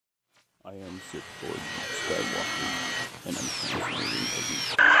I am Sith Lord Skywalker, and I'm transmitting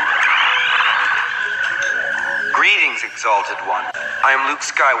Greetings, Exalted One. I am Luke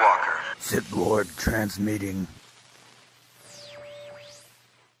Skywalker. Sith Lord transmitting.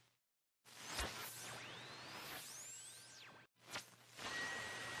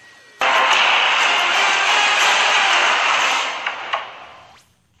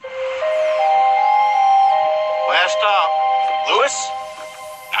 Last stop. Lewis?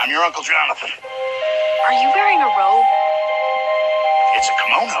 I'm your Uncle Jonathan. Are you wearing a robe? It's a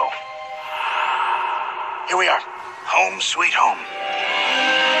kimono. Here we are. Home sweet home.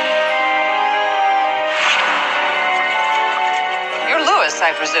 You're Lewis,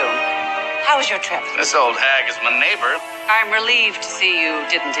 I presume. How was your trip? This old hag is my neighbor. I'm relieved to see you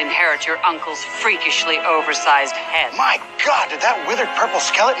didn't inherit your uncle's freakishly oversized head. My God, did that withered purple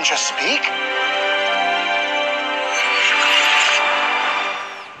skeleton just speak?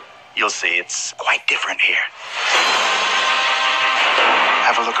 You'll see, it's quite different here.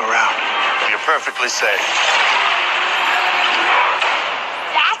 Have a look around. You're perfectly safe.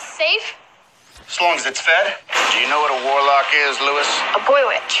 That's safe. As long as it's fed. Do you know what a warlock is, Lewis? A boy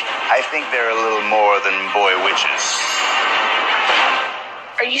witch. I think they're a little more than boy witches.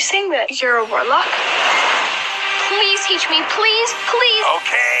 Are you saying that you're a warlock? Please teach me. Please, please.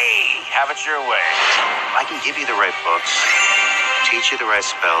 Okay, have it your way. I can give you the right books, teach you the right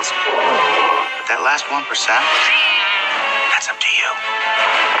spells, but that last 1%, that's up to you.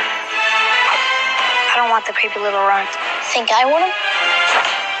 I don't want the creepy little runt. Think I want him?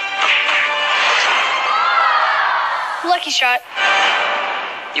 Lucky shot.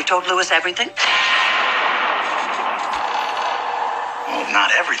 You've told Lewis everything? Well,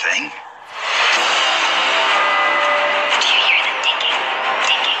 not everything. Do you hear them ticking?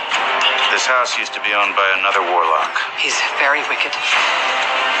 Ticking, ticking. This house used to be owned by another warlock. He's very wicked.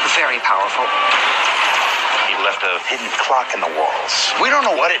 Very powerful. He left a hidden clock in the walls. We don't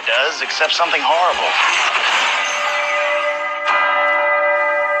know what it does, except something horrible.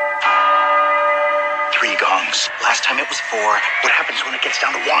 Three gongs. Last time it was 4. What happens when it gets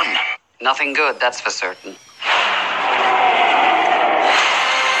down to 1? Nothing good, that's for certain.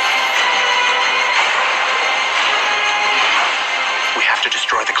 We have to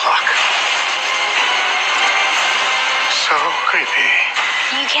destroy the clock. So creepy.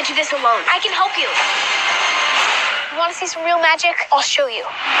 You can't do this alone. I can help you. You want to see some real magic? I'll show you.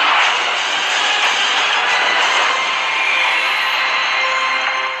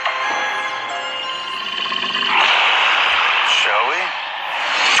 Shall we?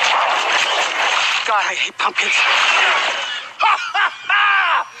 God, I hate pumpkins.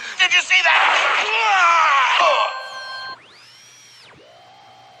 Did you see that?